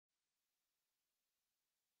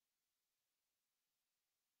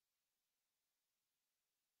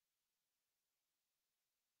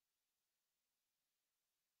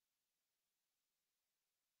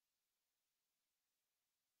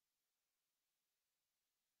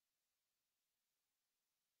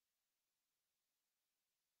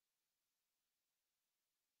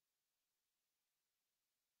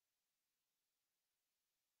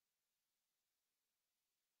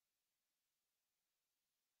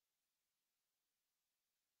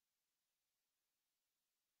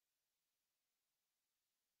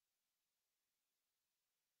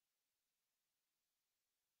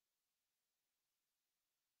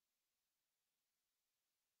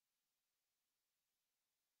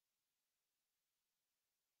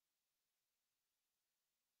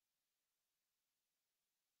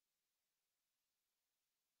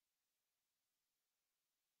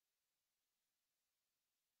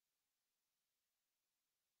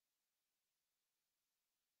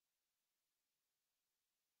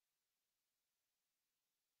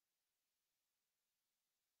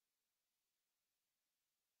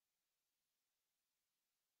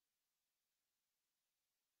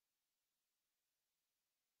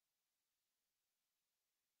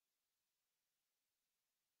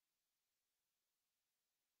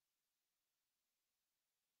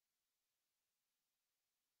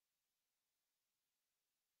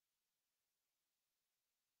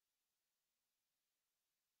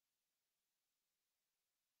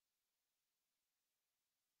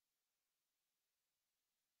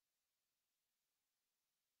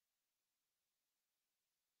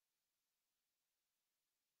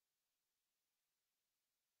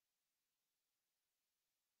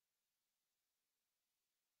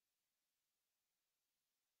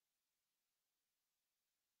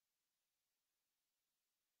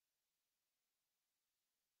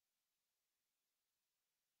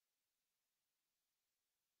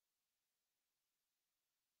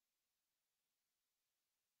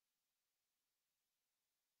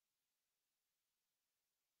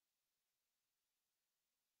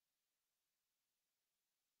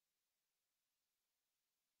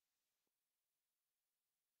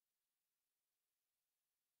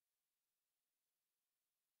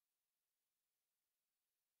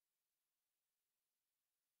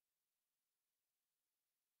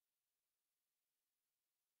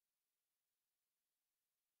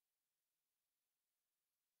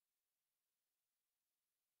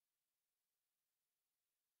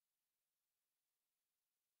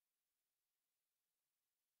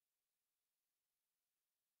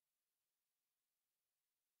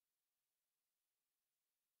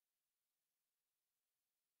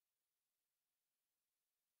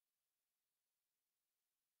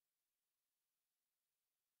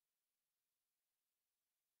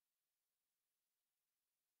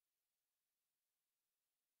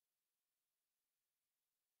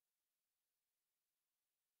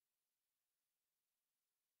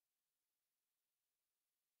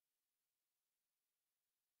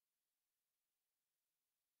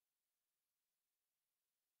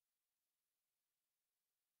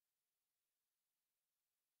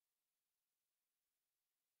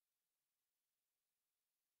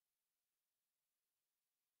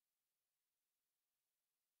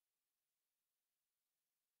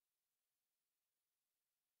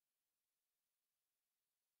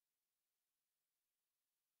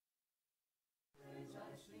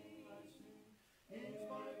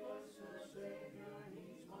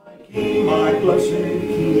my blessed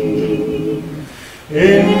King.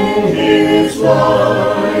 In his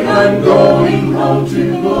light I'm going home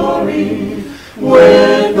to glory,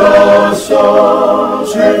 with the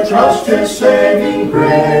souls who trust his saving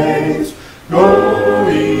grace,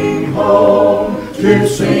 going home to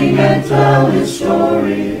sing and tell his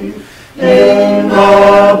story, in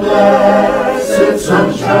the blessed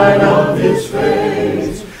sunshine of his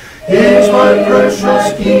face. He's my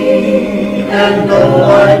precious King, and though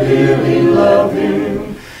I dearly love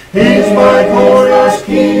him, he's my glorious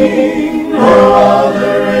King, no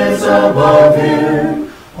other is above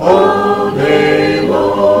him. All day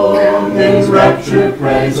long in raptured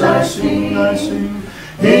praise I sing, I sing.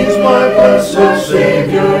 He's my blessed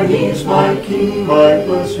Savior, he's my King, my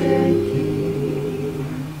blessed King.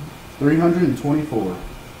 324.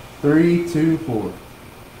 324.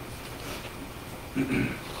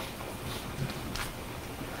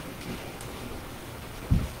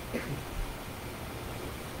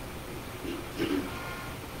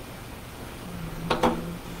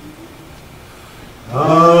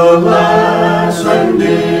 Alas, and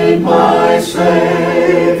did my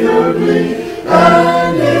Savior bleed,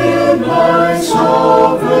 and did my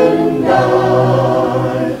sovereign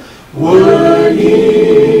die? Would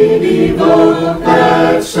he devote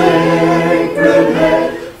that sacred head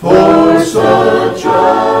for such a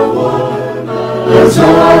one as I?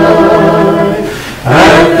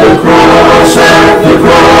 At the cross,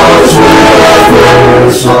 where I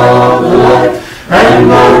first saw the light, and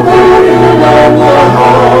the burden of my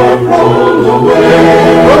heart rolled away.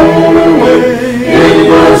 It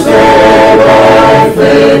was there by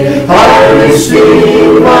faith I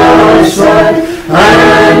received my sight,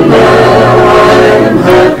 and now I am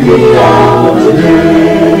happy all the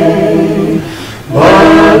day.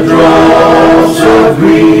 But drops of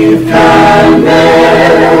grief can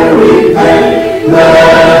never repay the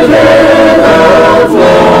debt of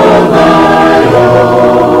love I owe.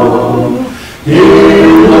 Dear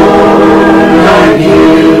Lord, I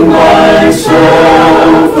give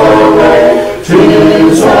myself away,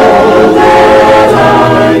 'tis all that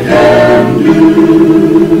I can do.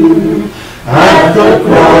 At the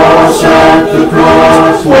cross,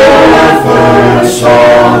 where I first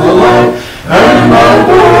saw the light, and my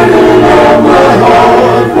burden of my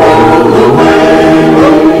heart rolled away.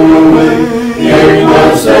 It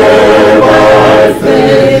was there by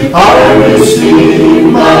faith I received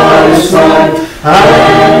my sight,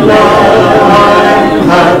 and now I'm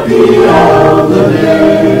happy all the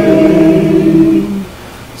day.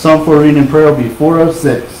 Psalm for reading and prayer will be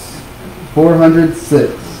 406.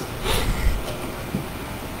 406.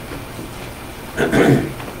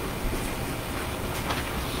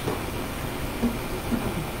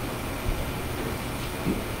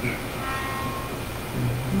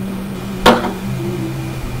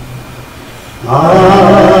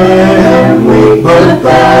 I am weak, but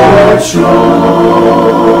thou art strong.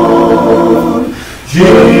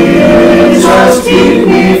 Jesus, keep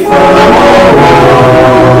me from all wrong.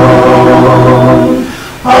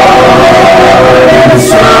 I am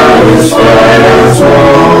satisfied as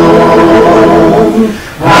long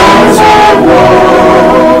as I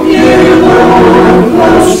walk in Lord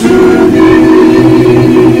close to thee.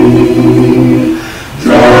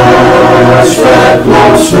 Just that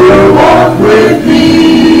closer walk with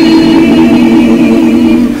thee.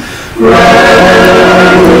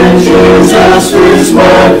 Grant Jesus is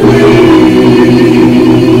my plea.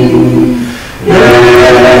 Yea,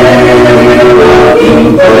 walking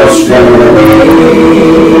close to thee.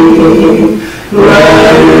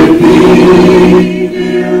 Let it be,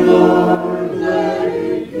 dear Lord, let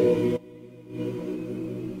it be.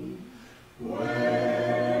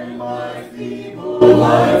 When my feeble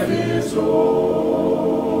life is o'er,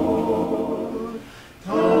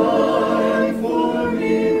 time for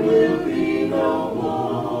me will be no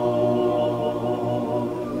more.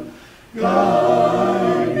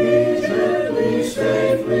 Guide me gently,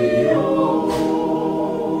 safely o'er,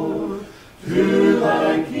 to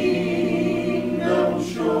thy kingdom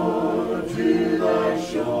shore, to thy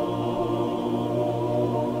shore.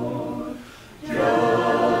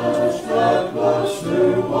 Just a closer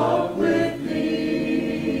walk with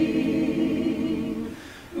thee.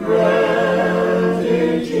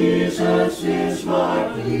 Granted, Jesus is my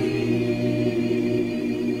plea.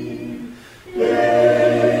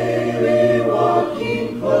 Daily walking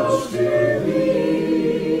close to thee.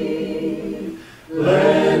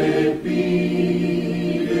 Let it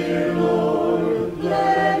be, dear Lord,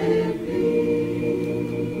 let it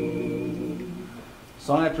be.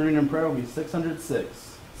 Song after reading and prayer will be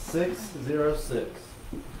 606. 606.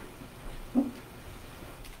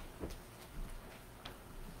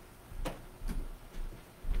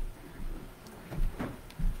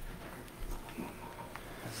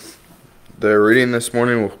 The reading this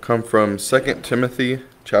morning will come from 2 Timothy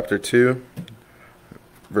chapter 2,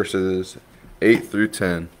 verses 8 through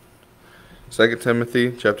 10. 2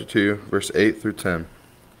 Timothy chapter 2, verse 8 through 10.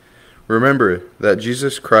 Remember that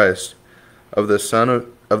Jesus Christ, of the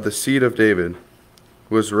seed of David,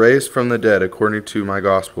 was raised from the dead according to my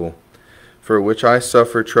gospel, for which I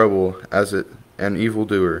suffer trouble as an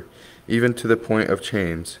evildoer, even to the point of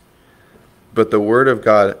chains. But the word of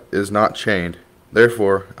God is not chained.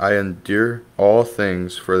 Therefore I endure all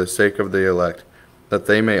things for the sake of the elect, that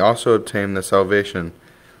they may also obtain the salvation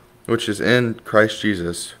which is in Christ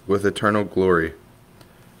Jesus with eternal glory.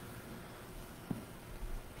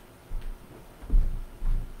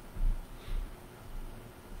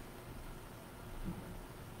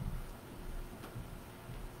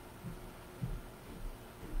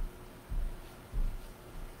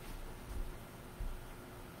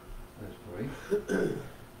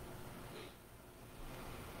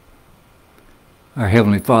 Our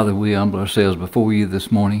Heavenly Father, we humble ourselves before you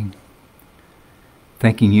this morning,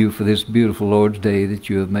 thanking you for this beautiful Lord's Day that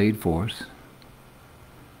you have made for us,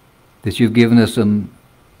 that you've given us a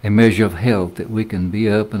measure of health that we can be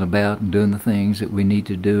up and about and doing the things that we need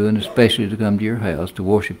to do, and especially to come to your house to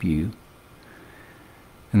worship you.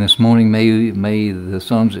 And this morning may the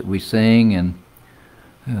songs that we sing and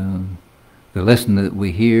the lesson that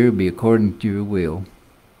we hear be according to your will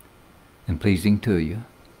and pleasing to you,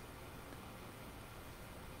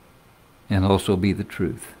 and also be the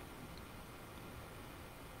truth.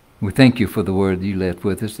 We thank you for the word that you left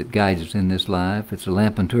with us that guides us in this life. It's a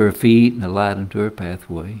lamp unto our feet and a light unto our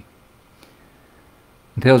pathway.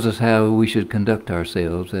 It tells us how we should conduct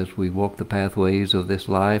ourselves as we walk the pathways of this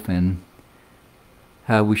life, and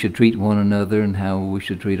how we should treat one another and how we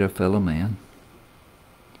should treat our fellow man.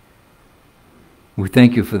 We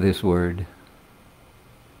thank you for this word,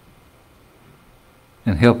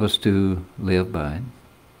 and help us to live by it.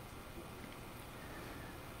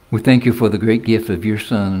 We thank you for the great gift of your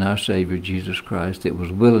Son and our Savior, Jesus Christ, that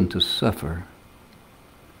was willing to suffer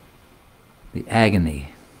the agony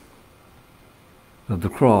of the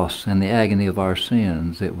cross and the agony of our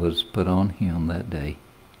sins that was put on him that day.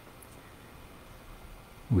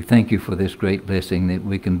 We thank you for this great blessing that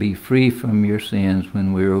we can be free from your sins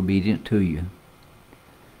when we're obedient to you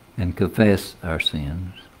and confess our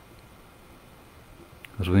sins,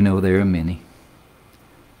 because we know there are many.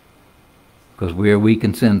 Because we are weak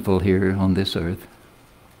and sinful here on this earth.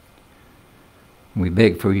 We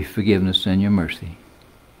beg for your forgiveness and your mercy.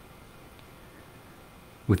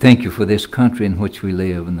 We thank you for this country in which we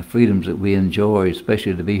live and the freedoms that we enjoy,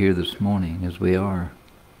 especially to be here this morning as we are.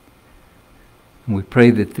 And we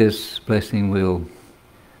pray that this blessing will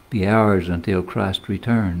be ours until Christ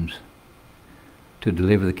returns to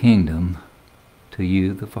deliver the kingdom to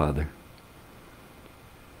you, the Father.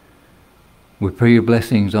 We pray your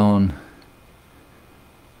blessings on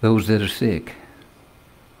those that are sick,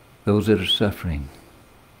 those that are suffering.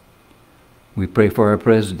 We pray for our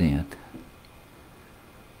president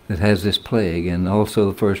that has this plague, and also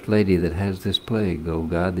the First Lady that has this plague, oh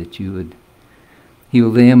God, that you would heal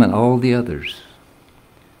them and all the others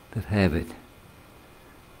that have it,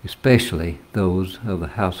 especially those of the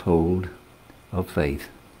household of faith.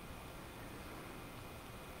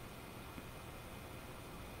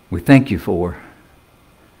 We thank you for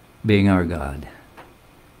being our God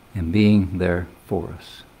and being there for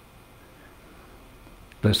us.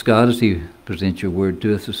 Bless God as he presents your word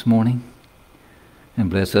to us this morning, and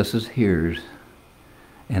bless us as hearers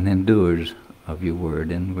and endurers of your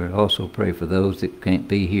word. And we'll also pray for those that can't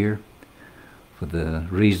be here for the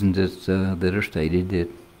reasons that are stated, that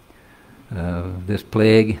this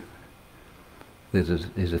plague that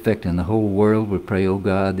is affecting the whole world, we pray, oh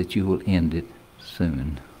God, that you will end it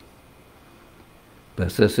soon.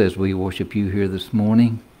 Bless us as we worship you here this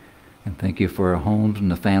morning. And thank you for our homes and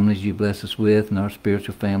the families you bless us with and our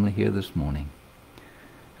spiritual family here this morning.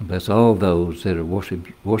 And bless all those that are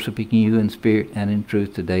worshiping you in spirit and in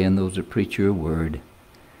truth today, and those that preach your word.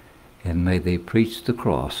 And may they preach the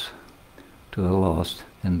cross to a lost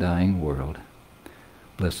and dying world.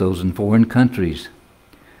 Bless those in foreign countries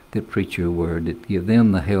that preach your word, that give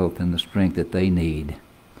them the health and the strength that they need.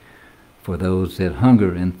 For those that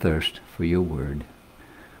hunger and thirst for your word.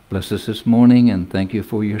 Bless us this morning, and thank you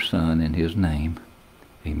for your Son in his name.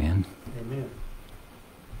 Amen. Amen.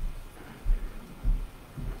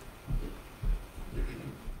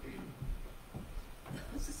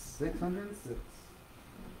 $606.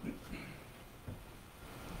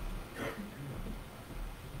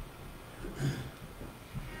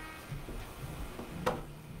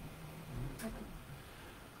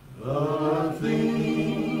 The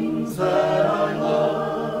things that I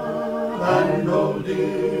love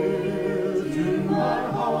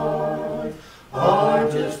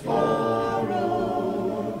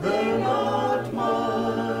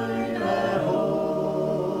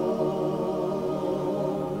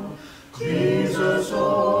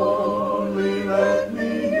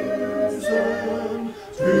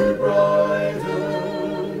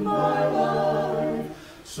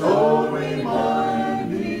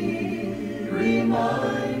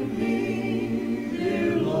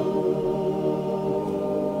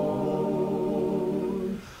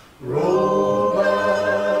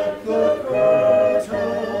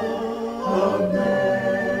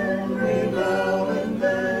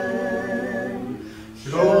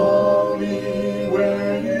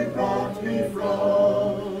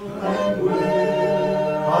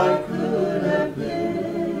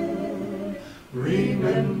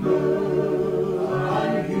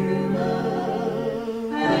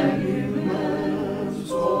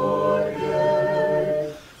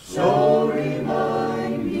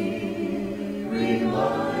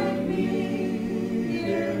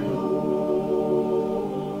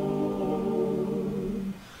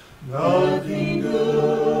Nothing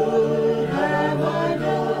good have I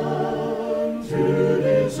done to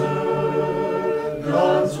deserve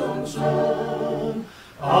God's own Son.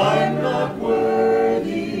 I'm not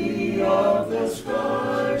worthy of the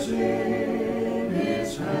scars in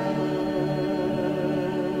His hands.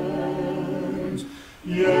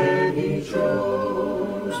 Yet He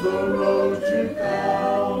chose the road to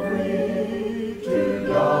Calvary to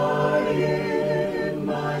die in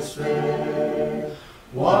my stead.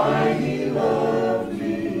 Why He loved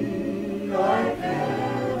me, I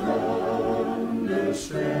can't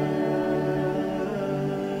understand.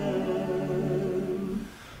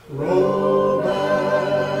 Roll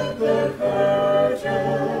back the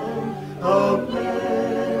curtain of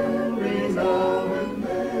memory now and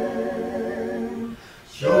then.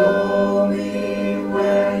 Show me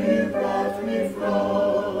where He brought me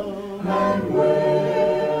from and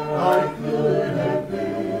where I could have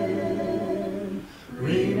been.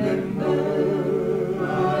 Remember,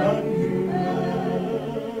 I'm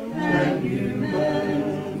human, and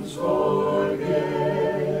humans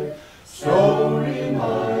forget. So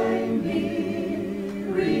remind me,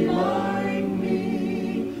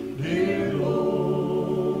 dear Lord.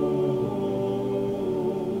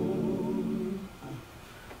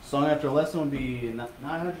 Song after lesson would be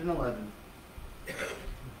 911.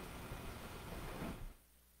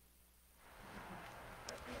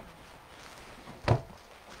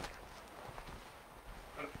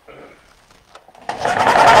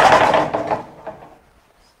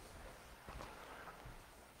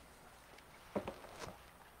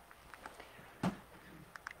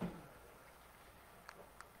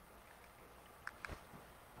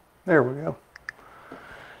 There we go.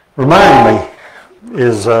 Remind me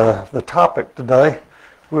is the topic today.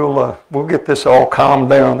 We'll get this all calmed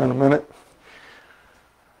down in a minute.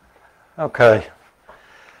 Okay.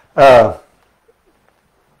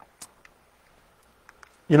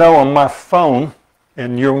 You know, on my phone,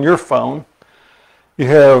 and on your phone, you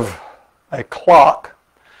have a clock,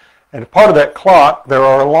 and part of that clock, there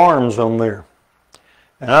are alarms on there.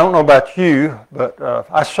 And I don't know about you, but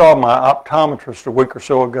I saw my optometrist a week or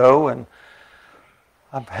so ago, and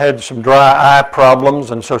I've had some dry eye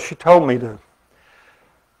problems, and so she told me to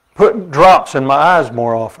put drops in my eyes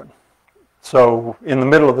more often. So in the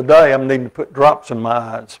middle of the day, I'm needing to put drops in my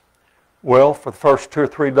eyes. Well, for the first 2 or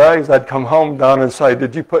 3 days, I'd come home, Donna, and say,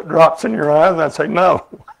 "Did you put drops in your eyes?" And I'd say, "No."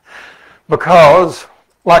 Because,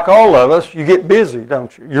 like all of us, you get busy,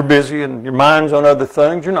 don't you? You're busy and your mind's on other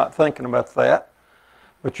things. You're not thinking about that.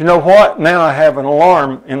 But you know what? Now I have an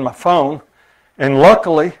alarm in my phone, and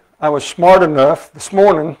luckily I was smart enough this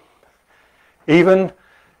morning even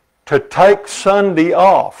to take Sunday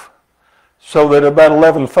off so that about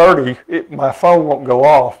 11:30 my phone won't go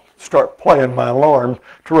off, start playing my alarm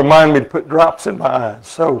to remind me to put drops in my eyes.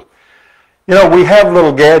 So, you know, we have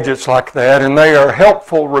little gadgets like that, and they are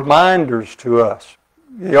helpful reminders to us.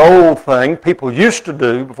 The old thing people used to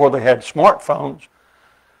do before they had smartphones,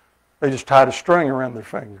 they just tied a string around their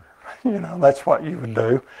finger. You know, that's what you would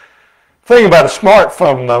do. The thing about a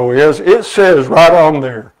smartphone, though, is it says right on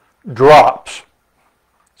there, drops.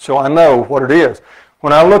 So I know what it is.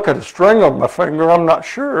 When I look at a string on my finger, I'm not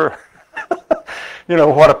sure, you know,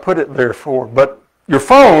 what I put it there for. But your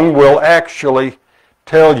phone will actually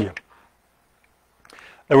tell you.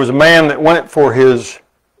 There was a man that went for his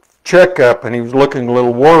checkup, and he was looking a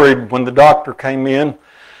little worried when the doctor came in.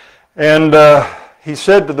 And he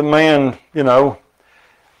said to the man, you know,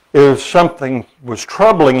 if something was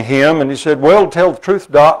troubling him, and he said, "Well, to tell the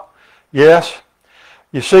truth, Doc, yes.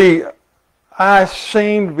 You see, I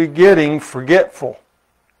seem to be getting forgetful.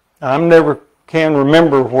 I never can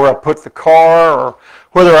remember where I put the car, or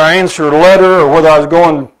whether I answered a letter, or whether I was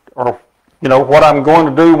going, or, you know, what I'm going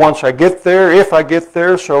to do once I get there, if I get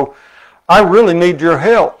there. So I really need your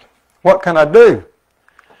help. What can I do?"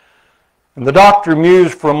 And the doctor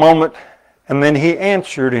mused for a moment, and then he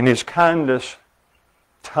answered in his kindest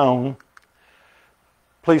tone,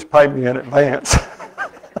 "Please pay me in advance."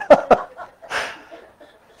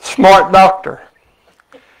 Smart doctor.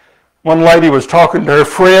 One lady was talking to her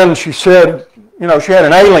friend. She said, you know, she had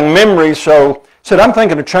an ailing memory, so said, "I'm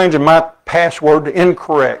thinking of changing my password to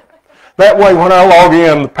incorrect. That way when I log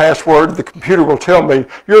in the password, the computer will tell me,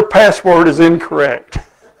 your password is incorrect."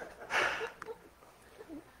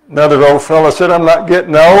 Another old fellow said, "I'm not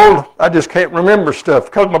getting old. I just can't remember stuff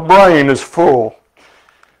because my brain is full."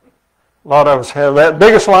 A lot of us have that. The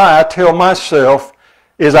biggest lie I tell myself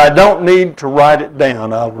is I don't need to write it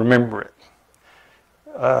down. I'll remember it.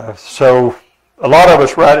 So a lot of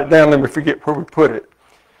us write it down and we forget where we put it.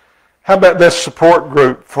 How about this support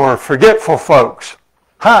group for forgetful folks?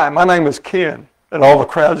 "Hi, my name is Ken. And all the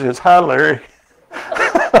crowd says, "Hi, Larry."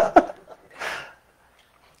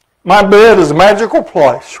 My bed is a magical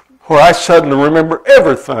place where I suddenly remember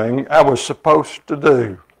everything I was supposed to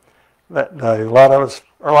do that day. A lot of us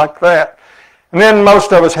are like that. And then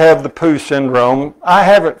most of us have the poo syndrome. I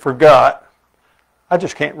haven't forgot. I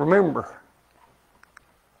just can't remember.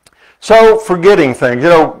 So forgetting things.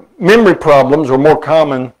 Memory problems are more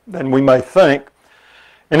common than we may think.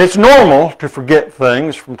 And it's normal to forget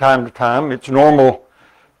things from time to time. It's normal,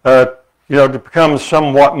 to become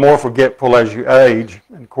somewhat more forgetful as you age.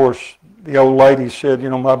 And of course, the old lady said,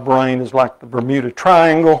 my brain is like the Bermuda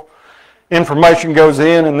Triangle. Information goes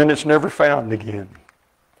in and then it's never found again.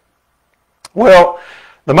 Well,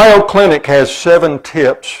 the Mayo Clinic has 7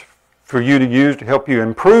 tips for you to use to help you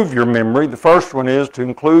improve your memory. The first one is to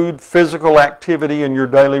include physical activity in your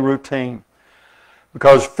daily routine,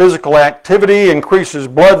 because physical activity increases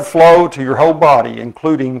blood flow to your whole body,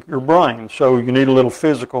 including your brain. So you need a little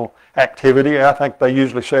physical activity. I think they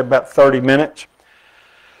usually say about 30 minutes.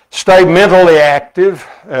 Stay mentally active.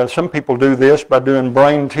 Some people do this by doing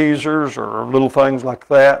brain teasers or little things like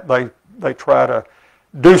that. They try to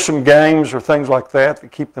do some games or things like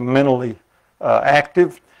that keep them mentally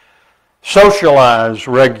active. Socialize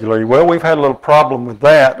regularly. Well, we've had a little problem with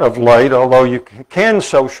that of late, although you can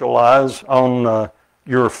socialize on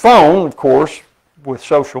your phone, of course, with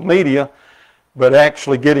social media, but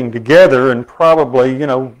actually getting together, and probably,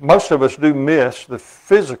 most of us do miss the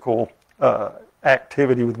physical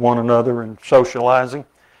activity with one another and socializing.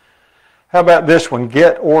 How about this one?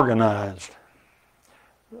 Get organized.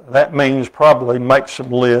 That means probably make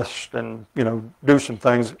some lists and, do some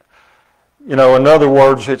things. In other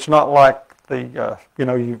words, it's not like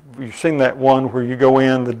you've seen that one where you go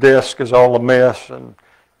in, the desk is all a mess, and,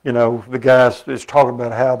 the guy is talking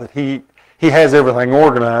about how that he has everything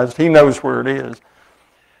organized. He knows where it is.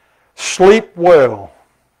 Sleep well.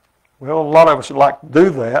 Well, a lot of us like to do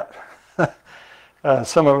that.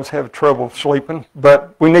 Some of us have trouble sleeping,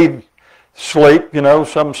 but we need sleep.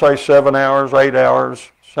 Some say 7 hours, 8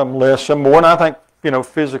 hours, some less, some more. And I think,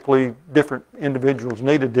 physically different individuals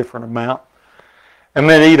need a different amount. And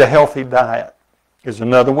then eat a healthy diet is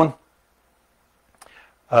another one.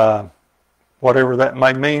 Whatever that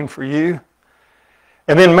may mean for you.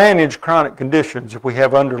 And then manage chronic conditions. If we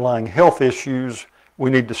have underlying health issues,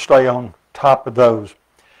 we need to stay on top of those.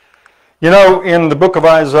 In the book of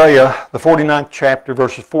Isaiah, the 49th chapter,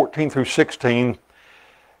 verses 14 through 16,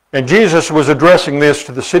 and Jesus was addressing this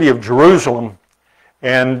to the city of Jerusalem.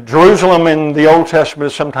 And Jerusalem in the Old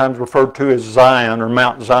Testament is sometimes referred to as Zion or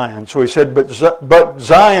Mount Zion. So he said, but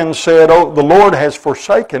Zion said, "Oh, the Lord has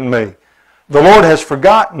forsaken me. The Lord has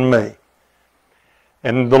forgotten me."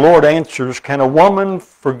 And the Lord answers, "Can a woman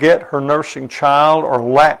forget her nursing child or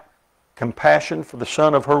lack compassion for the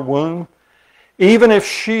son of her womb? Even if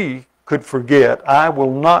she could forget, I will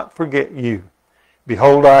not forget you.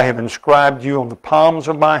 Behold, I have inscribed you on the palms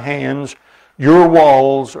of my hands. Your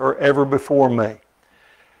walls are ever before me."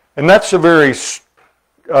 And that's a very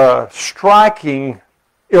striking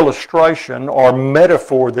illustration or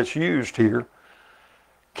metaphor that's used here.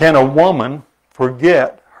 Can a woman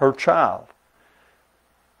forget her child?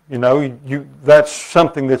 That's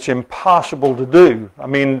something that's impossible to do. I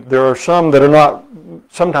mean, there are some that are not,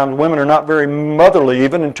 sometimes women are not very motherly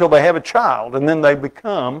even until they have a child, and then they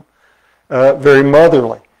become very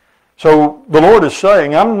motherly. So the Lord is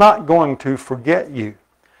saying, I'm not going to forget you.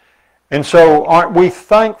 And so aren't we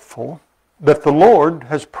thankful that the Lord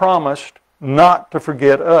has promised not to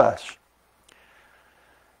forget us?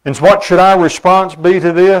 And so what should our response be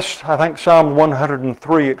to this? I think Psalm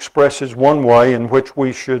 103 expresses one way in which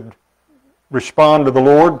we should respond to the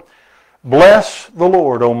Lord. Bless the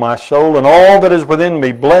Lord, O my soul, and all that is within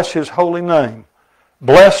me. Bless His holy name.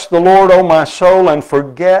 Bless the Lord, O my soul, and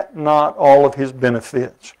forget not all of His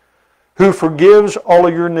benefits, who forgives all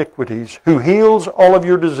of your iniquities, who heals all of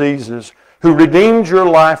your diseases, who redeems your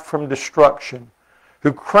life from destruction,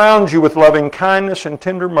 who crowns you with loving kindness and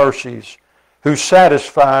tender mercies, who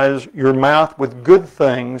satisfies your mouth with good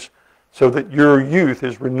things so that your youth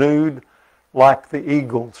is renewed like the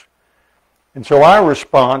eagles. And so our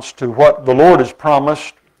response to what the Lord has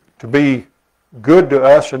promised to be good to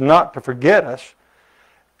us and not to forget us,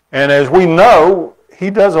 and as we know,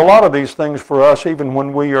 He does a lot of these things for us even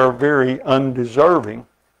when we are very undeserving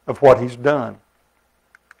of what He's done.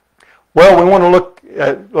 Well, we want to look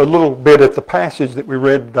at a little bit at the passage that we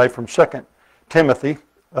read today from 2 Timothy,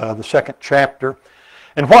 the 2nd chapter,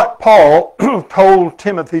 and what Paul told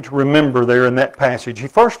Timothy to remember there in that passage. He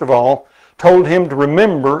first of all told him to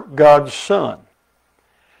remember God's Son.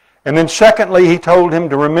 And then secondly, he told him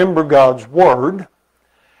to remember God's Word.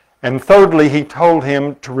 And thirdly, he told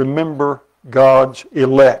him to remember God's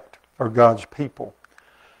elect, or God's people.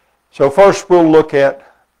 So first we'll look at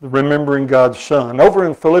remembering God's Son. Over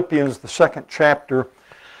in Philippians, the 2nd chapter,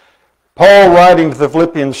 Paul, writing to the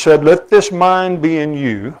Philippians, said, "Let this mind be in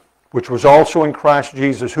you, which was also in Christ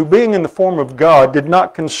Jesus, who being in the form of God did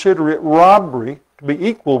not consider it robbery to be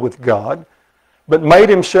equal with God, but made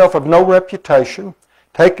himself of no reputation,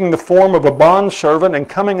 taking the form of a bondservant and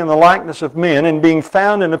coming in the likeness of men, and being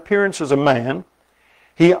found in appearance as a man,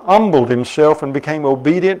 he humbled himself and became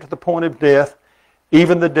obedient to the point of death,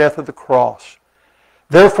 even the death of the cross.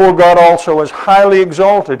 Therefore God also has highly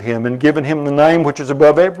exalted him and given him the name which is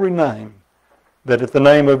above every name, that at the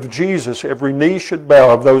name of Jesus every knee should bow,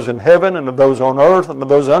 of those in heaven and of those on earth and of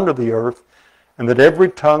those under the earth, and that every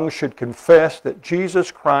tongue should confess that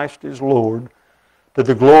Jesus Christ is Lord, to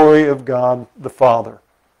the glory of God the Father."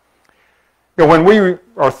 You know, when we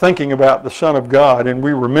are thinking about the Son of God and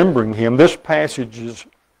we're remembering him, this passage is,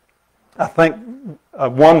 I think,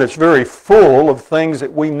 one that's very full of things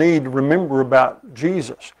that we need to remember about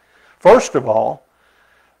Jesus. First of all,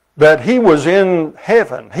 that he was in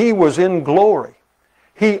heaven. He was in glory.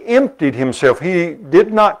 He emptied himself. He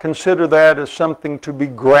did not consider that as something to be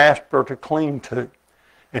grasped or to cling to.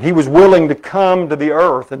 And he was willing to come to the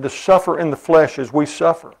earth and to suffer in the flesh as we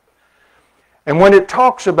suffer. And when it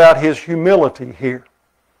talks about his humility here,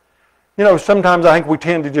 you know, sometimes I think we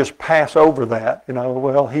tend to just pass over that. You know,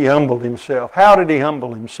 well, he humbled himself. How did he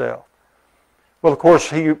humble himself? Well, of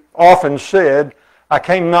course, he often said, "I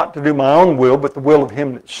came not to do my own will, but the will of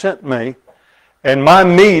him that sent me. And my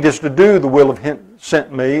meat is to do the will of him that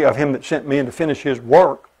sent me, of him that sent me, and to finish his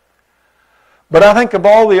work." But I think of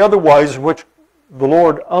all the other ways in which the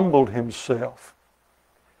Lord humbled himself.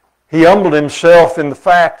 He humbled himself in the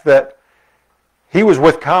fact that he was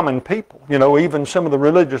with common people. You know, even some of the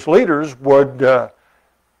religious leaders would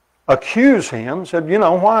accuse him, said, you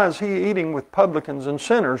know, why is he eating with publicans and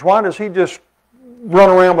sinners? Why does he just run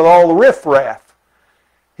around with all the riffraff?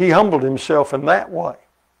 He humbled himself in that way.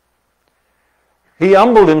 He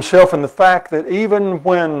humbled himself in the fact that even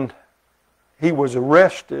when he was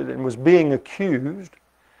arrested and was being accused,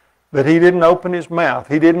 that he didn't open his mouth.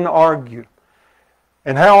 He didn't argue.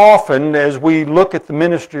 And how often, as we look at the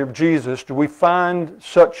ministry of Jesus, do we find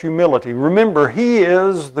such humility? Remember, he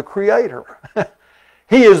is the Creator.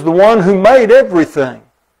 He is the one who made everything.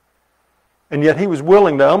 And yet he was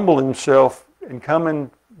willing to humble himself and come in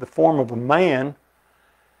the form of a man.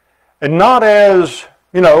 And not as,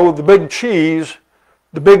 you know, the big cheese,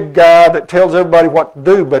 the big guy that tells everybody what to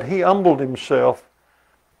do, but he humbled himself.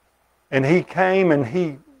 And he came and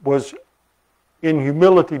he was in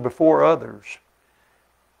humility before others.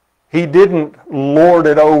 He didn't lord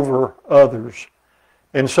it over others.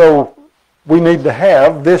 And so we need to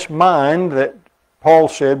have this mind that Paul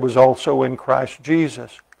said was also in Christ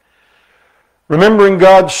Jesus. Remembering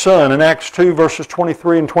God's Son in Acts 2 verses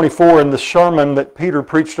 23 and 24 in the sermon that Peter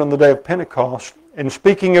preached on the day of Pentecost. And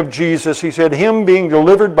speaking of Jesus, he said, "Him being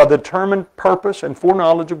delivered by the determined purpose and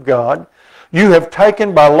foreknowledge of God, you have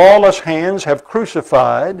taken by lawless hands, have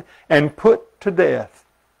crucified and put to death,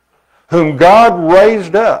 whom God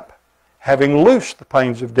raised up, having loosed the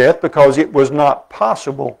pains of death, because it was not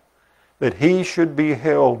possible that he should be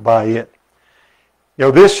held by it." You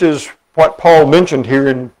know, this is what Paul mentioned here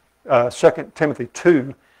in 2 Timothy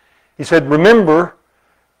 2. He said, remember,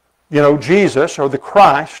 you know, Jesus, or the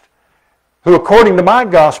Christ, who according to my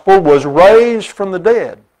gospel was raised from the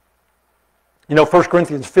dead. You know, 1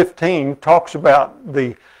 Corinthians 15 talks about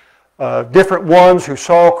the different ones who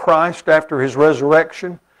saw Christ after his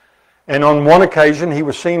resurrection. And on one occasion, he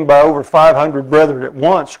was seen by over 500 brethren at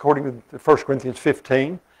once, according to 1 Corinthians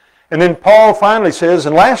 15. And then Paul finally says,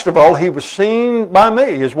 and last of all, he was seen by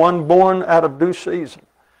me as one born out of due season.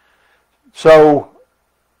 So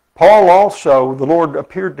Paul also, the Lord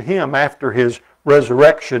appeared to him after his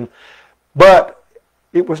resurrection, but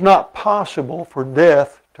it was not possible for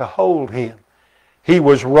death to hold him. He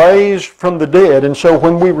was raised from the dead, and so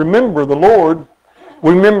when we remember the Lord,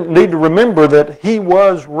 we need to remember that he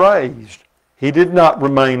was raised. He did not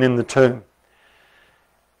remain in the tomb.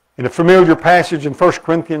 In a familiar passage in 1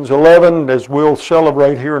 Corinthians 11, as we'll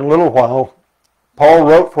celebrate here in a little while, Paul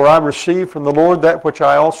wrote, "For I received from the Lord that which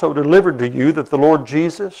I also delivered to you, that the Lord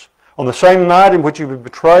Jesus, on the same night in which he was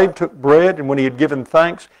betrayed, took bread, and when he had given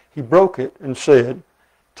thanks, he broke it and said,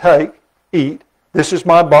 'Take, eat, this is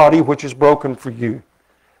my body which is broken for you.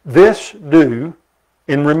 This do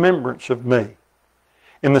in remembrance of me.'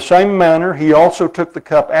 In the same manner, he also took the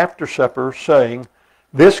cup after supper, saying,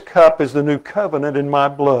 'This cup is the new covenant in my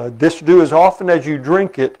blood. This do as often as you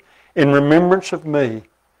drink it in remembrance of me.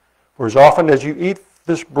 For as often as you eat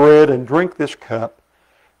this bread and drink this cup,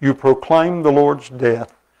 you proclaim the Lord's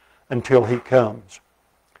death until he comes.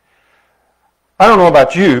 I don't know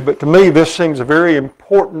about you, but to me this seems a very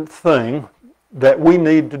important thing that we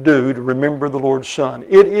need to do to remember the Lord's Son.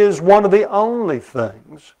 It is one of the only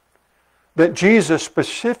things that Jesus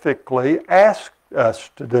specifically asked us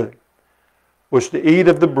to do, was to eat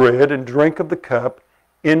of the bread and drink of the cup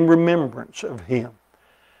in remembrance of him.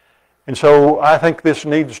 And so I think this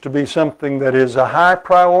needs to be something that is a high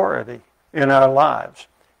priority in our lives,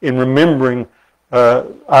 in remembering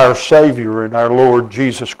our Savior and our Lord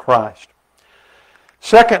Jesus Christ.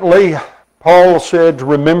 Secondly, Paul said to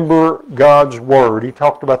remember God's Word. He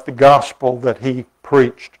talked about the gospel that he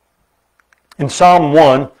preached. In Psalm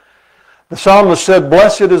 1, the psalmist said,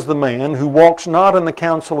 "Blessed is the man who walks not in the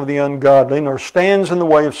counsel of the ungodly, nor stands in the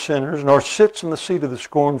way of sinners, nor sits in the seat of the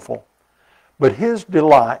scornful. But his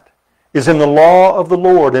delight is in the law of the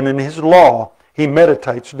Lord, and in his law he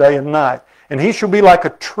meditates day and night. And he shall be like a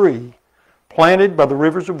tree planted by the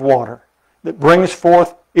rivers of water, that brings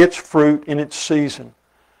forth its fruit in its season,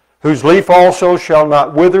 whose leaf also shall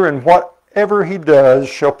not wither, and whatever he does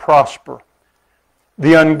shall prosper.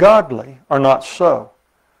 The ungodly are not so,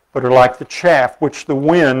 but are like the chaff which the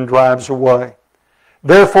wind drives away.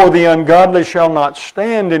 Therefore the ungodly shall not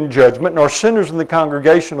stand in judgment, nor sinners in the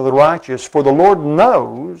congregation of the righteous. For the Lord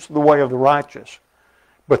knows the way of the righteous,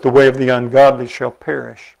 but the way of the ungodly shall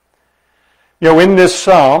perish." You know, in this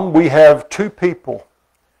psalm we have two people.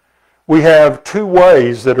 We have two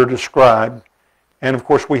ways that are described, and of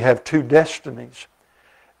course we have two destinies.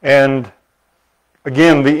 And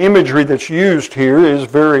again, the imagery that's used here is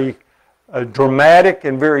very dramatic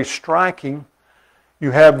and very striking.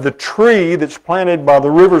 You have the tree that's planted by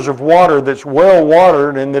the rivers of water, that's well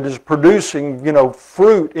watered and that is producing,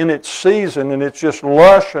 fruit in its season, and it's just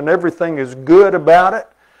lush and everything is good about it.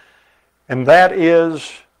 And that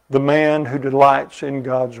is the man who delights in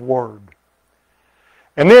God's Word.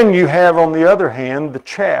 And then you have, on the other hand, the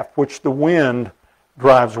chaff which the wind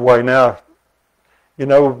drives away. Now,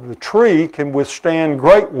 the tree can withstand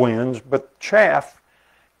great winds, but chaff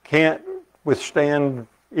can't withstand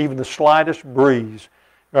even the slightest breeze.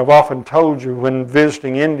 I've often told you when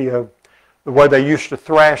visiting India, the way they used to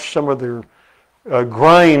thrash some of their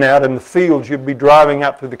grain out in the fields. You'd be driving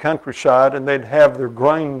out through the countryside and they'd have their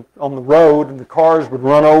grain on the road and the cars would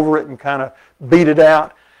run over it and kind of beat it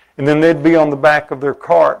out. And then they'd be on the back of their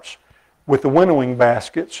carts with the winnowing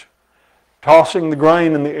baskets, tossing the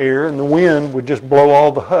grain in the air, and the wind would just blow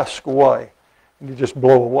all the husk away. And you just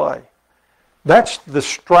blow away. That's the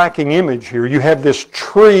striking image here. You have this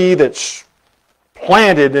tree that's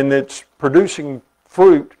planted and it's producing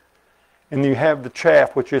fruit, and you have the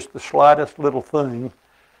chaff, which is the slightest little thing,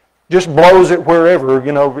 just blows it wherever.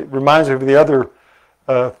 It reminds me of the other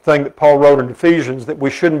thing that Paul wrote in Ephesians, that we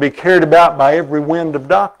shouldn't be carried about by every wind of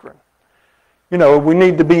doctrine. We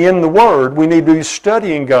need to be in the Word. We need to be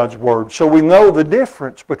studying God's Word so we know the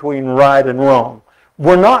difference between right and wrong.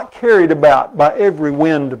 We're not carried about by every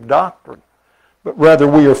wind of doctrine, but rather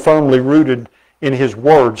we are firmly rooted in His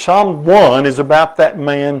Word. Psalm 1 is about that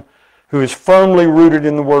man who is firmly rooted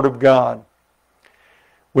in the Word of God.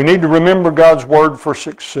 We need to remember God's Word for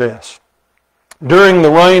success. During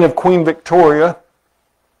the reign of Queen Victoria,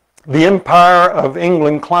 the Empire of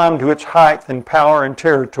England climbed to its height in power and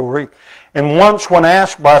territory, and once when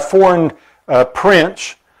asked by a foreign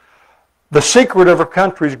prince the secret of her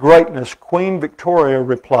country's greatness, Queen Victoria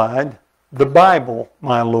replied, "The Bible,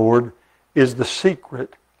 my Lord, is the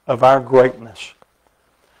secret of our greatness."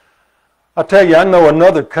 I tell you, I know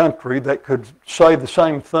another country that could say the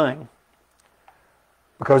same thing,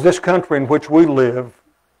 because this country in which we live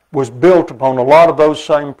was built upon a lot of those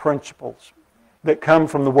same principles that come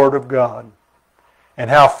from the Word of God, and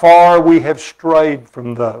how far we have strayed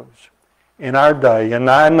from those in our day. And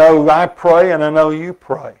I know I pray, and I know you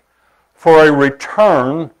pray, for a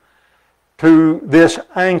return to this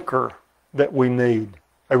anchor that we need,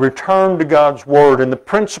 a return to God's Word and the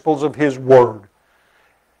principles of His Word,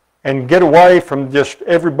 and get away from just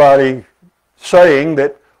everybody saying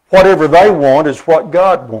that whatever they want is what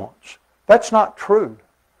God wants. That's not true.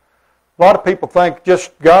 A lot of people think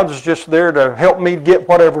God's just there to help me get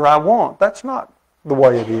whatever I want. That's not the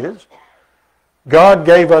way it is. God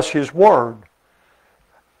gave us His Word.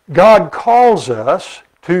 God calls us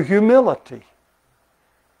to humility.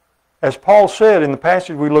 As Paul said in the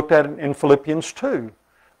passage we looked at in Philippians 2,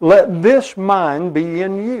 "Let this mind be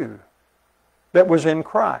in you that was in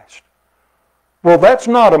Christ." Well, that's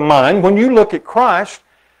not a mind. When you look at Christ,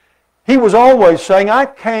 He was always saying, "I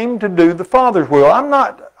came to do the Father's will.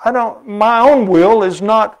 My own will is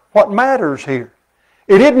not what matters here.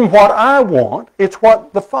 It isn't what I want, it's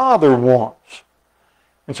what the Father wants.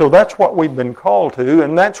 And so that's what we've been called to,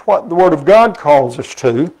 and that's what the Word of God calls us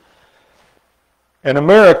to. In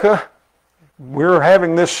America, we're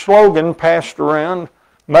having this slogan passed around,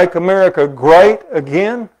 "Make America Great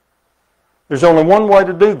Again." There's only one way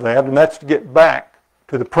to do that, and that's to get back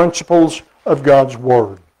to the principles of God's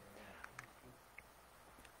Word.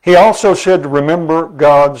 He also said to remember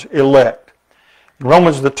God's elect. In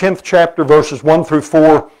Romans the 10th chapter, verses 1 through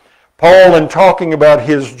 4, Paul, in talking about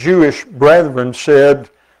his Jewish brethren, said,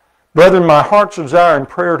 "Brethren, my heart's desire and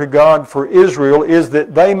prayer to God for Israel is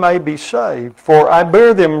that they may be saved. For I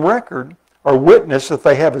bear them record, or witness, that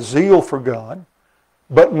they have a zeal for God,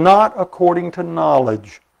 but not according to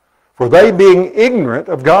knowledge. For they, being ignorant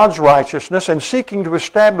of God's righteousness and seeking to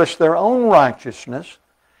establish their own righteousness,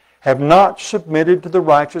 have not submitted to the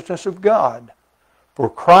righteousness of God. For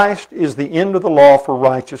Christ is the end of the law for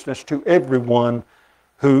righteousness to everyone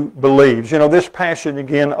who believes." You know, this passage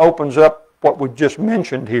again opens up what we just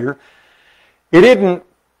mentioned here. It isn't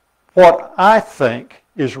what I think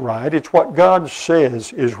is right, it's what God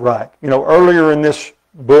says is right. You know, earlier in this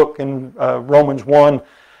book, in Romans 1,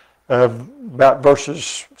 about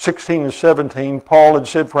verses 16 and 17, Paul had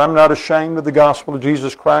said, "For I'm not ashamed of the gospel of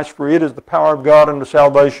Jesus Christ, for it is the power of God unto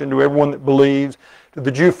salvation to everyone that believes, to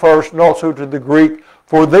the Jew first and also to the Greek.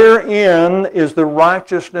 For therein is the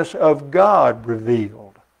righteousness of God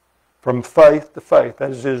revealed, from faith to faith.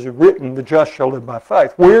 As is written, the just shall live by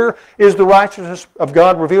faith." Where is the righteousness of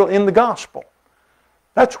God revealed? In the gospel.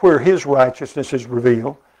 That's where His righteousness is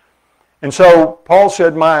revealed. And so Paul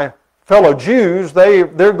said, my fellow Jews,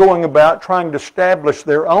 they're going about trying to establish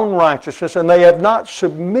their own righteousness, and they have not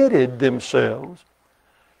submitted themselves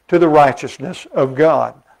to the righteousness of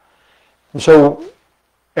God. And so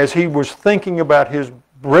as he was thinking about his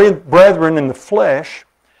brethren in the flesh,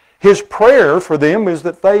 his prayer for them is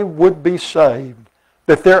that they would be saved,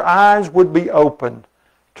 that their eyes would be opened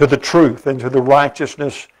to the truth and to the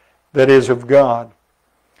righteousness that is of God.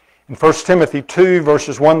 In 1 Timothy 2,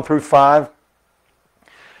 verses 1 through 5,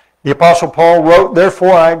 the Apostle Paul wrote,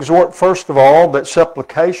 "Therefore I exhort first of all that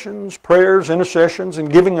supplications, prayers, intercessions,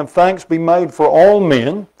 and giving of thanks be made for all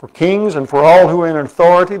men, for kings and for all who are in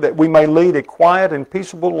authority, that we may lead a quiet and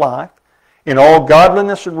peaceable life in all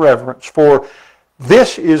godliness and reverence. For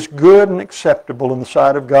this is good and acceptable in the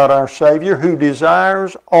sight of God our Savior, who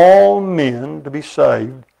desires all men to be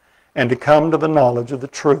saved and to come to the knowledge of the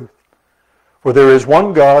truth. For there is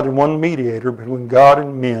one God and one mediator between God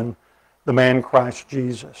and men, the man Christ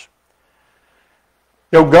Jesus."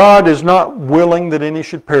 You know, God is not willing that any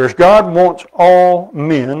should perish. God wants all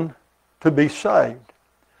men to be saved.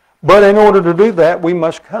 But in order to do that, we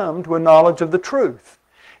must come to a knowledge of the truth.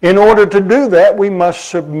 In order to do that, we must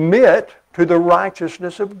submit to the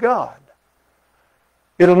righteousness of God.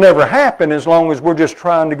 It'll never happen as long as we're just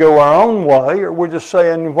trying to go our own way, or we're just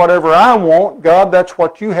saying, whatever I want, God, that's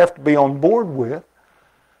what you have to be on board with.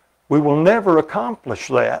 We will never accomplish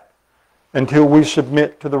that until we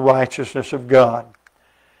submit to the righteousness of God.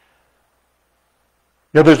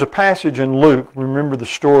 Now, there's a passage in Luke, remember the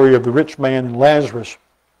story of the rich man and Lazarus.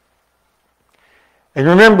 And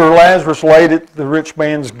remember, Lazarus laid at the rich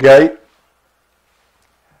man's gate.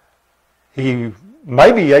 He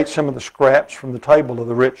maybe ate some of the scraps from the table of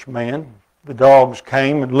the rich man. The dogs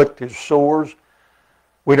came and licked his sores.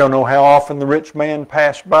 We don't know how often the rich man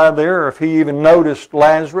passed by there, or if he even noticed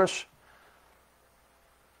Lazarus.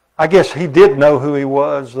 I guess he did know who he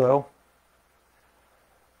was, though.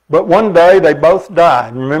 But one day they both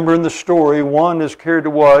died. Remember in the story, one is carried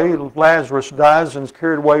away, Lazarus dies and is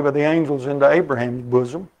carried away by the angels into Abraham's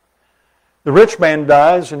bosom. The rich man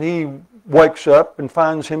dies and he wakes up and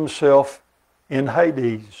finds himself in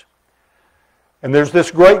Hades. And there's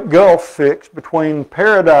this great gulf fixed between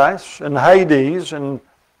paradise and Hades, and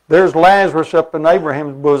there's Lazarus up in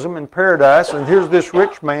Abraham's bosom in paradise, and here's this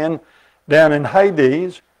rich man down in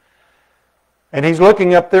Hades. And he's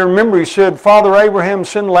looking up there. Remember, he said, "Father Abraham,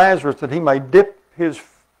 send Lazarus that he may dip his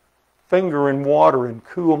finger in water and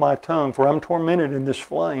cool my tongue, for I'm tormented in this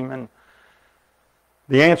flame." And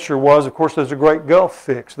the answer was, of course, there's a great gulf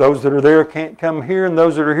fixed. Those that are there can't come here, and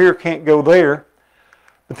those that are here can't go there.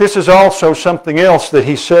 But this is also something else that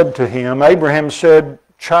he said to him. Abraham said,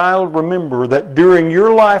 "Child, remember that during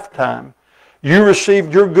your lifetime you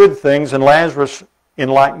received your good things, and Lazarus in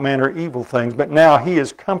like manner evil things. But now he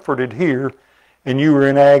is comforted here, and you are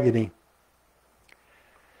in agony."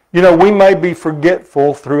 You know, we may be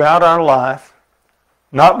forgetful throughout our life,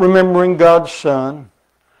 not remembering God's Son,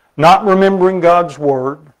 not remembering God's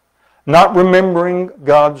Word, not remembering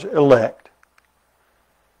God's elect.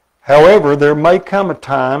 However, there may come a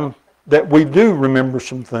time that we do remember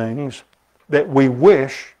some things that we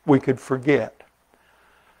wish we could forget.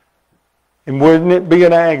 And wouldn't it be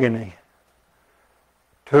an agony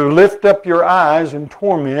to lift up your eyes in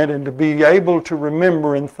torment and to be able to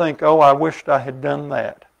remember and think, oh, I wished I had done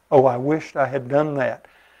that. Oh, I wished I had done that.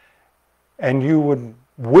 And you would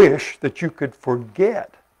wish that you could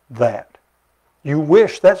forget that. You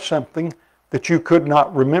wish that's something that you could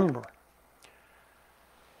not remember.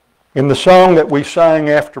 In the song that we sang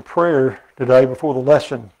after prayer today before the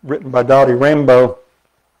lesson, written by Dottie Rambo,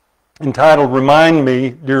 entitled, Remind Me,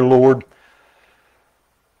 Dear Lord,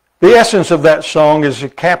 the essence of that song is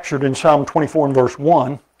captured in Psalm 24 and verse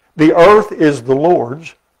 1. The earth is the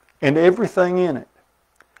Lord's and everything in it.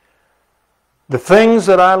 The things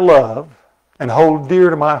that I love and hold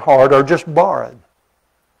dear to my heart are just borrowed.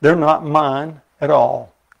 They're not mine at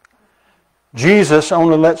all. Jesus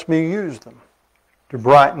only lets me use them to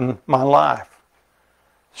brighten my life.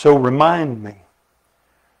 So remind me.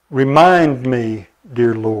 Remind me,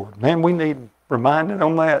 dear Lord. Man, we need reminded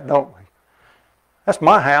on that, don't we? That's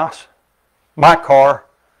my house, my car,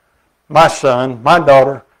 my son, my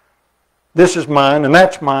daughter. This is mine, and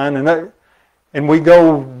that's mine. And we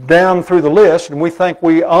go down through the list, and we think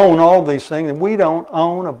we own all these things, and we don't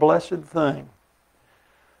own a blessed thing.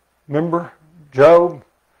 Remember Job?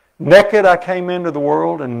 Naked I came into the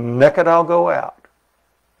world, and naked I'll go out.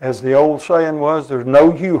 As the old saying was, there's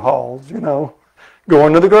no U-Hauls,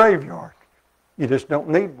 going to the graveyard. You just don't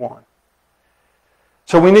need one.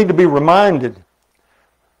 So we need to be reminded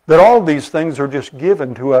that all these things are just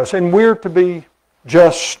given to us, and we're to be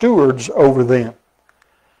just stewards over them.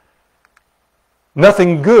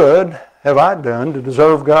 Nothing good have I done to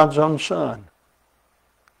deserve God's own Son.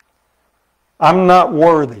 I'm not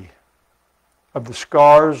worthy of the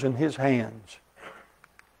scars in His hands.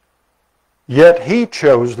 Yet He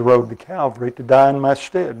chose the road to Calvary to die in my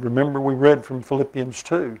stead. Remember, we read from Philippians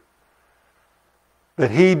 2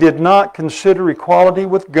 that He did not consider equality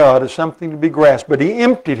with God as something to be grasped, but He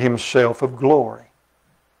emptied Himself of glory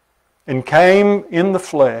and came in the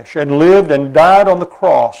flesh and lived and died on the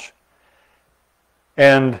cross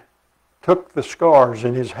and took the scars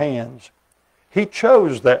in His hands. He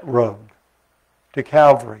chose that road to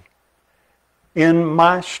Calvary in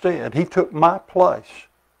my stead. He took my place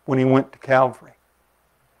when He went to Calvary.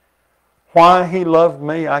 Why He loved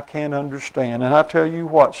me, I can't understand. And I tell you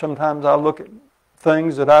what, sometimes I look at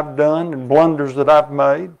things that I've done and blunders that I've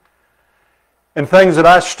made and things that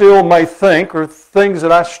I still may think or things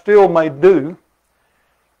that I still may do,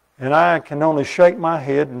 and I can only shake my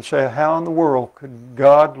head and say, how in the world could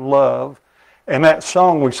God love? And that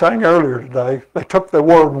song we sang earlier today, they took the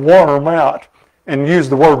word worm out and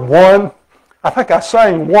used the word one. I think I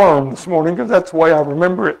sang worm this morning because that's the way I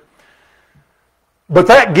remember it. But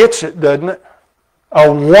that gets it, doesn't it?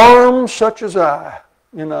 A worm such as I.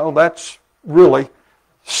 That's really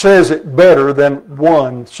says it better than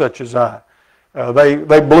one such as I. They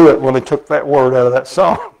blew it when they took that word out of that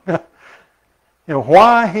song.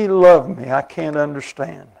 Why He loved me, I can't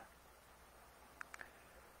understand.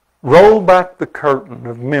 Roll back the curtain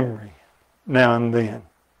of memory now and then.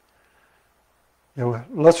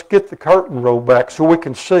 Let's get the curtain rolled back so we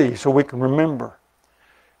can see, so we can remember.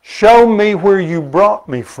 Show me where You brought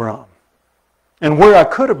me from and where I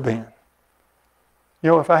could have been.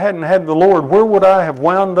 If I hadn't had the Lord, where would I have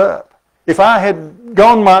wound up? If I had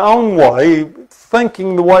gone my own way,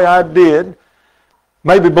 thinking the way I did,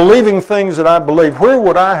 maybe believing things that I believe, where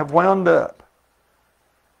would I have wound up?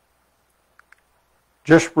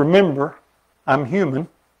 Just remember, I'm human,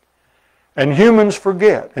 and humans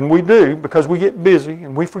forget, and we do because we get busy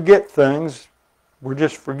and we forget things. We're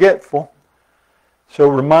just forgetful. So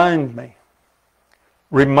remind me,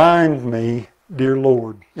 dear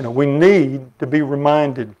Lord. We need to be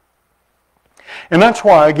reminded. And that's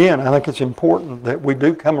why, again, I think it's important that we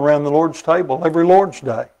do come around the Lord's table every Lord's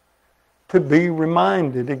Day to be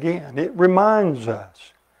reminded again. It reminds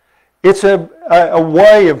us. It's a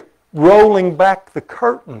way of rolling back the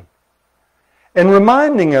curtain and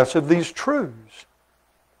reminding us of these truths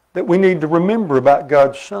that we need to remember about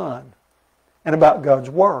God's Son and about God's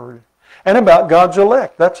Word and about God's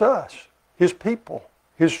elect. That's us, His people,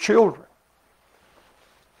 His children.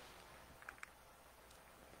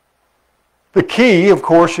 The key, of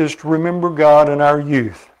course, is to remember God in our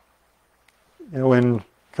youth. In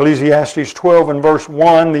Ecclesiastes 12 and verse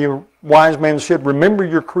 1, the wise man said, remember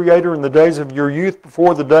your Creator in the days of your youth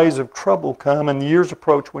before the days of trouble come and the years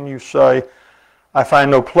approach when you say, I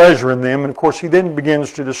find no pleasure in them. And of course, he then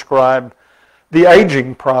begins to describe the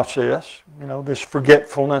aging process, this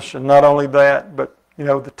forgetfulness, and not only that, but,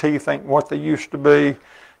 the teeth ain't what they used to be.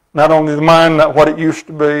 Not only the mind, not what it used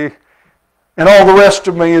to be. And all the rest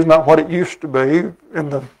of me is not what it used to be. In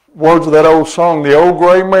the words of that old song, the old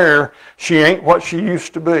gray mare, she ain't what she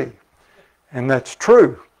used to be. And that's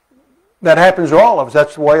true. That happens to all of us.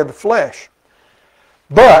 That's the way of the flesh.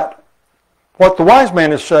 But what the wise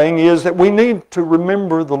man is saying is that we need to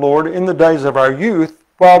remember the Lord in the days of our youth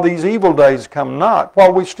while these evil days come not,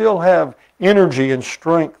 while we still have energy and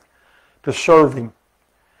strength to serve Him.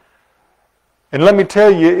 And let me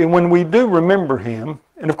tell you, when we do remember Him,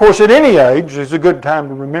 and of course at any age is a good time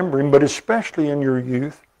to remember Him, but especially in your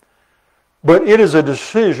youth, but it is a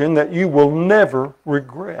decision that you will never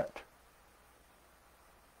regret.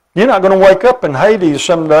 You're not going to wake up in Hades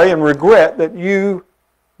someday and regret that you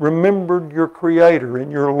remembered your Creator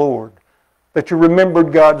and your Lord, that you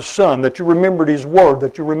remembered God's Son, that you remembered His Word,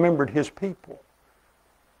 that you remembered His people.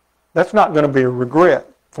 That's not going to be a regret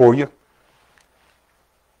for you.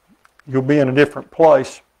 You'll be in a different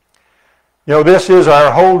place. You know, this is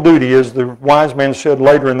our whole duty, as the wise man said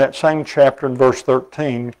later in that same chapter in verse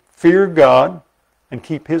 13. Fear God and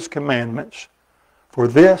keep His commandments, for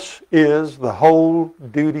this is the whole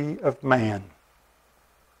duty of man.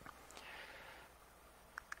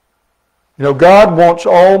 You know, God wants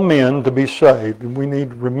all men to be saved, and we need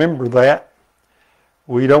to remember that.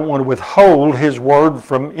 We don't want to withhold His word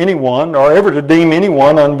from anyone or ever to deem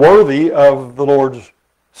anyone unworthy of the Lord's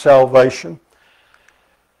salvation.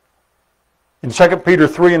 In 2 Peter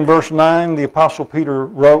 3 and verse 9, the Apostle Peter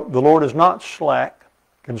wrote, "The Lord is not slack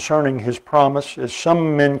concerning His promise, as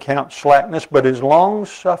some men count slackness, but is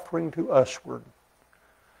long-suffering to usward,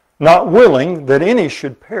 not willing that any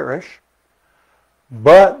should perish,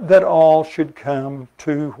 but that all should come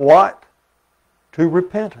to what? To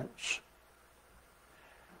repentance."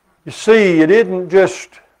 You see, it isn't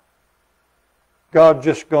just God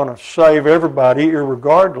just going to save everybody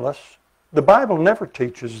irregardless. The Bible never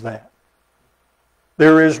teaches that.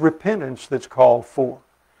 There is repentance that's called for.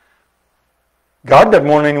 God doesn't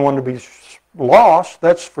want anyone to be lost,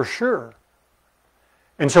 that's for sure.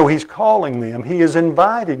 And so He's calling them, He is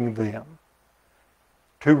inviting them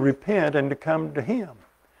to repent and to come to Him.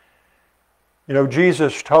 You know,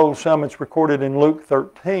 Jesus told some, it's recorded in Luke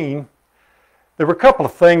 13, there were a couple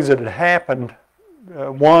of things that had happened.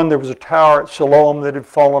 One, there was a tower at Siloam that had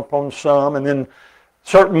fallen upon some, and then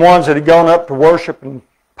certain ones that had gone up to worship, and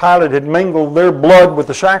Pilate had mingled their blood with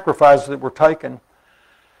the sacrifices that were taken.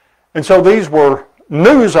 And so these were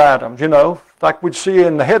news items, you know, like we'd see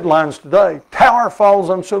in the headlines today. Tower falls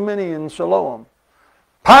on so many in Siloam.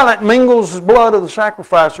 Pilate mingles the blood of the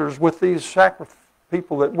sacrificers with these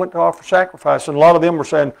people that went to offer sacrifice. And a lot of them were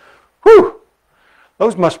saying, whew,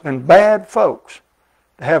 those must have been bad folks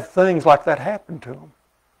to have things like that happen to them.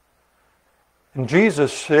 And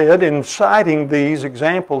Jesus said, in citing these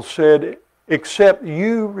examples, said, except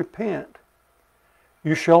you repent,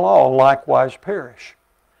 you shall all likewise perish.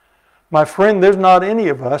 My friend, there's not any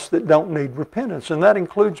of us that don't need repentance, and that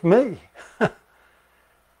includes me.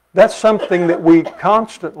 That's something that we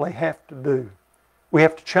constantly have to do. We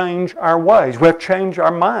have to change our ways. We have to change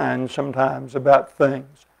our minds sometimes about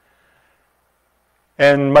things.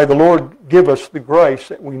 And may the Lord give us the grace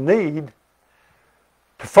that we need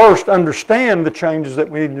to first understand the changes that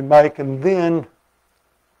we need to make, and then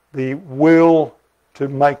the will to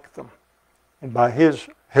make them. And by His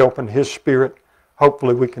help and His Spirit,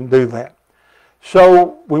 hopefully we can do that.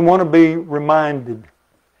 So we want to be reminded.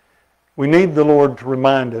 We need the Lord to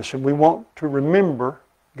remind us, and we want to remember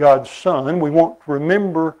God's Son. We want to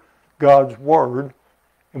remember God's Word,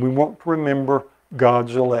 and we want to remember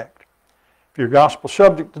God's elect. If you're gospel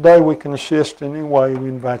subject today, we can assist in any way. We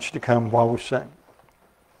invite you to come while we sing.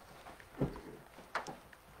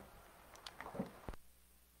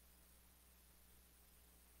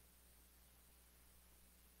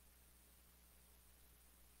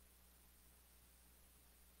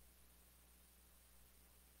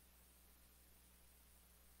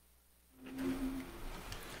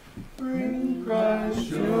 Bring Christ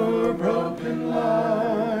your broken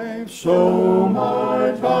life, so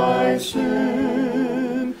marred by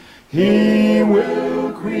sin. He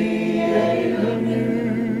will create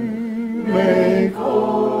anew, make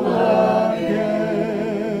whole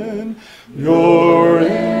again. Your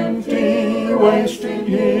empty, wasted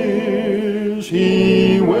years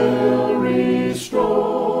He will restore,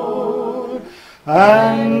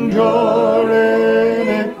 and your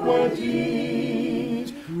iniquities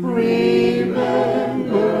remember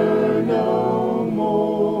no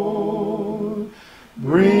more.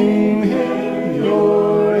 Bring Him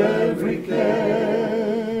your every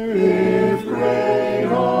care, if great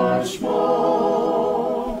or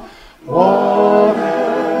small.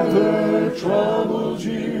 Whatever troubles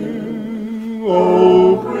you,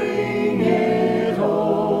 oh, bring it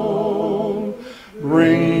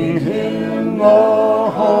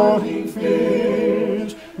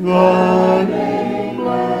the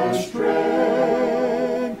nameless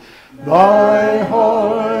dread. Thy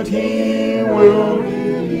heart he will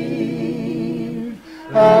relieve,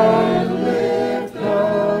 and lift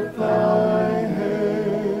up thy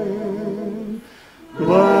head.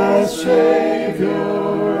 Blessed Savior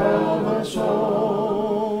of us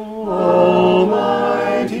all,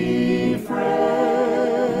 Almighty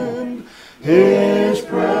Friend, His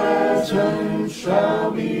presence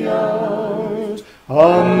shall be ours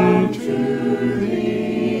unto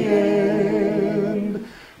the end.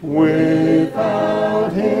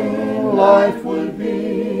 Without Him life would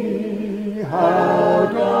be how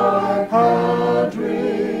dark, how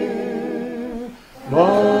drear,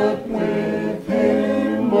 but with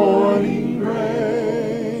Him morning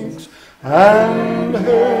breaks, and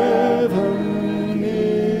heaven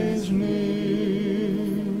is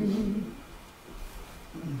near.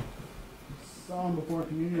 Song before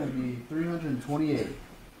communion would be 328.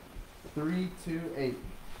 328.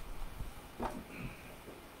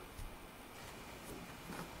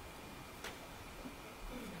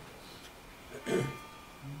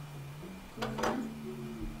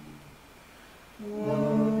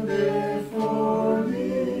 Wounded for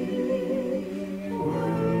me,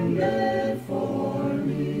 wounded for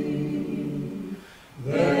me,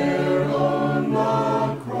 there on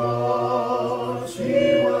the cross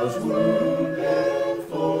He was wounded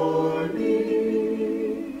for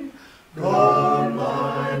me. Gone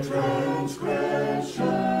my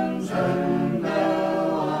transgressions, and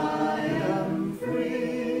now I am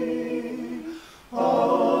free.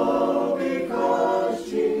 All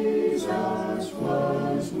because Jesus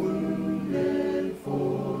was wounded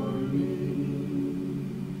for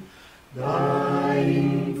me,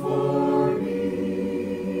 dying for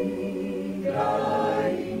me,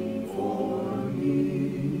 dying for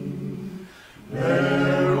me.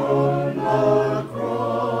 There on the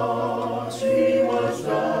cross He was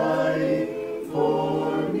dying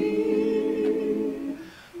for me.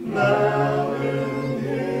 Now in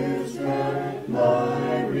His death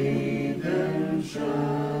my redemption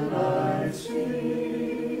I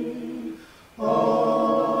see.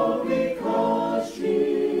 All because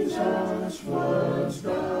Jesus was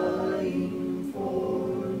dying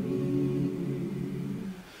for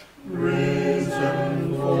me.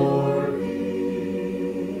 Risen for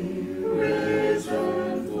me,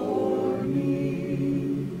 risen for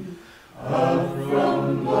me. Up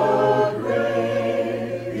from the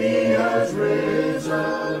grave He has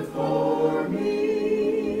risen for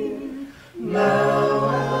me. Now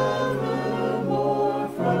evermore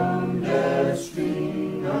from death's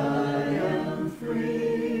sting I am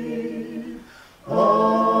free.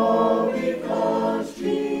 All because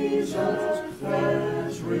Jesus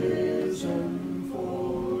has risen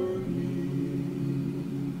for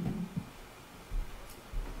me.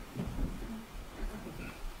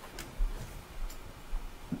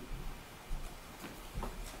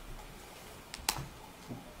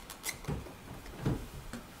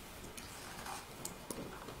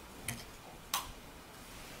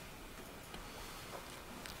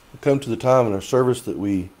 We come to the time in our service that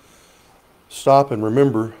we stop and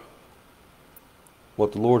remember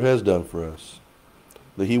what the Lord has done for us.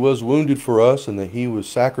 That He was wounded for us, and that He was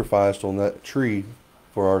sacrificed on that tree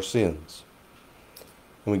for our sins.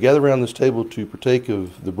 And we gather around this table to partake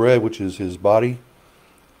of the bread, which is His body,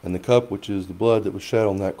 and the cup, which is the blood that was shed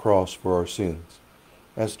on that cross for our sins.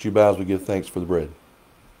 I ask that you bow as we give thanks for the bread.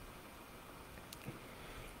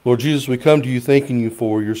 Lord Jesus, we come to you thanking you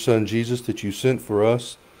for your Son Jesus that you sent for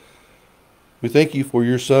us. We thank you for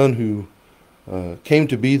your Son who came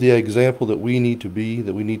to be the example that we need to be,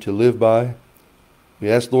 that we need to live by.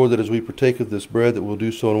 We ask, Lord, that as we partake of this bread, that we'll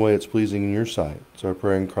do so in a way that's pleasing in your sight. It's our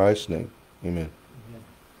prayer in Christ's name. Amen.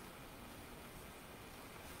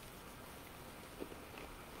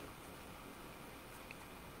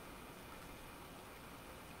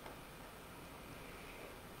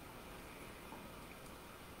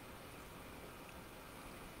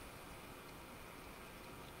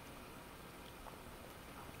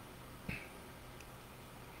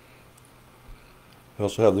 We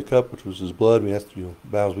also have the cup, which was His blood. We ask that you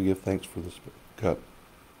bow as we give thanks for this cup.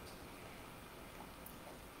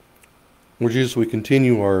 Lord Jesus, we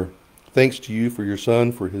continue our thanks to you for your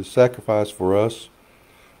Son, for His sacrifice for us.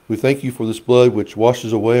 We thank you for this blood which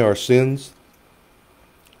washes away our sins,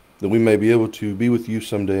 that we may be able to be with you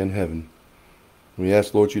someday in heaven. We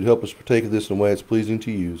ask, Lord, you'd help us partake of this in a way that's pleasing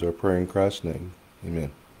to you. Is our prayer in Christ's name.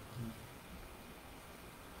 Amen.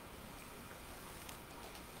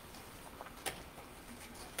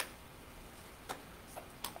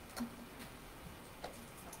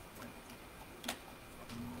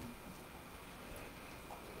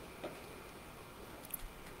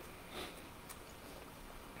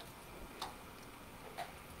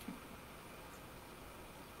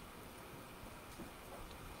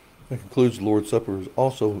 that concludes the Lord's Supper, is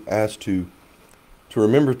also asked to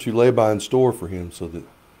remember to lay by in store for Him, so that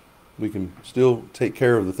we can still take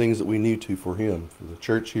care of the things that we need to for Him, for the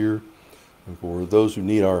church here, and for those who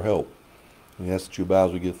need our help. And we ask that you bow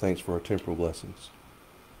as we give thanks for our temporal blessings.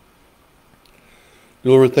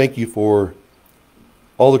 Lord, thank you for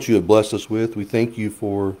all that you have blessed us with. We thank you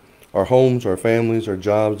for our homes, our families, our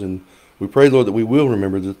jobs, and we pray, Lord, that we will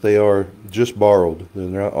remember that they are just borrowed, they're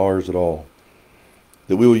not ours at all.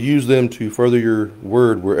 That we will use them to further your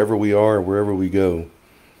word wherever we are, wherever we go.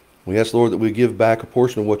 We ask, Lord, that we give back a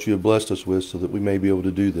portion of what you have blessed us with so that we may be able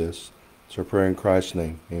to do this. It's our prayer in Christ's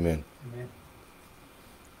name. Amen. Amen.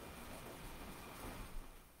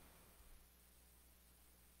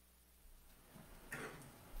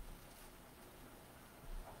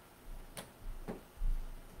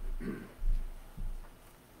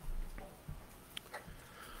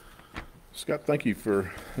 Scott, thank you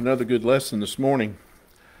for another good lesson this morning.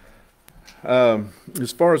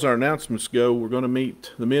 As far as our announcements go, we're going to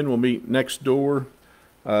meet, the men will meet next door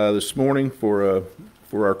this morning for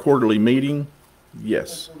our quarterly meeting.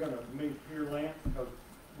 Yes. We're going to meet here, Lance, because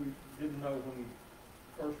we didn't know when we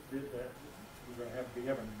first did that. We're going to be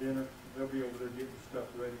having dinner. They'll be over there getting stuff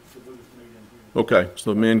ready, so we'll just meet in here. Okay,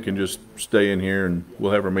 so the men can just stay in here and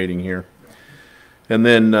we'll have our meeting here. And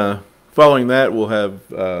then following that, we'll have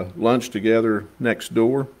lunch together next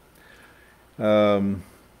door.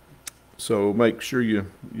 So make sure you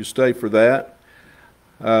stay for that.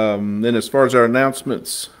 Then as far as our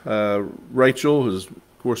announcements, Rachel has,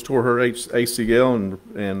 of course, tore her ACL,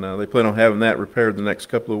 and they plan on having that repaired the next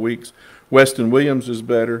couple of weeks. Weston Williams is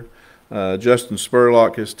better. Justin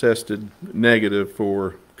Spurlock has tested negative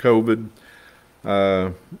for COVID.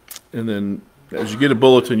 And then as you get a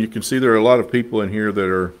bulletin, you can see there are a lot of people in here that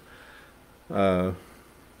are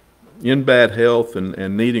in bad health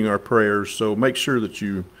and needing our prayers. So make sure that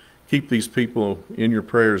you keep these people in your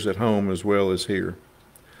prayers at home as well as here.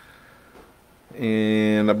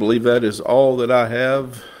 And I believe that is all that I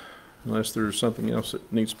have, unless there's something else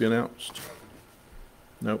that needs to be announced.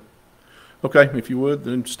 Nope. Okay, if you would,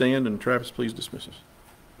 then stand, and Travis, please dismiss us.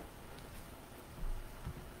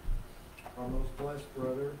 Our most blessed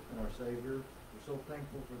brother and our Savior, we're so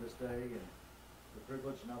thankful for this day and the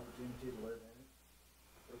privilege and opportunity to live in it.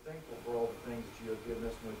 We're thankful for all the things that you have given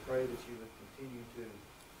us, and we pray that you would continue to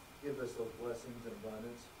give us those blessings in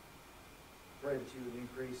abundance. Pray that you would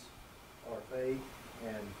increase our faith,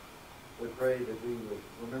 and we pray that we would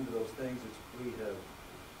remember those things that we have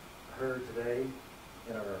heard today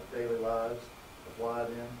in our daily lives, apply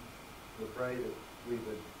them. We pray that we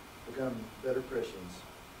would become better Christians.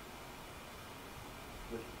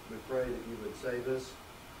 We pray that you would save us,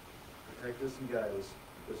 protect us, and guide us.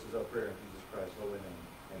 This is our prayer in Jesus Christ's holy name.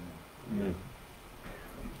 Amen. Amen.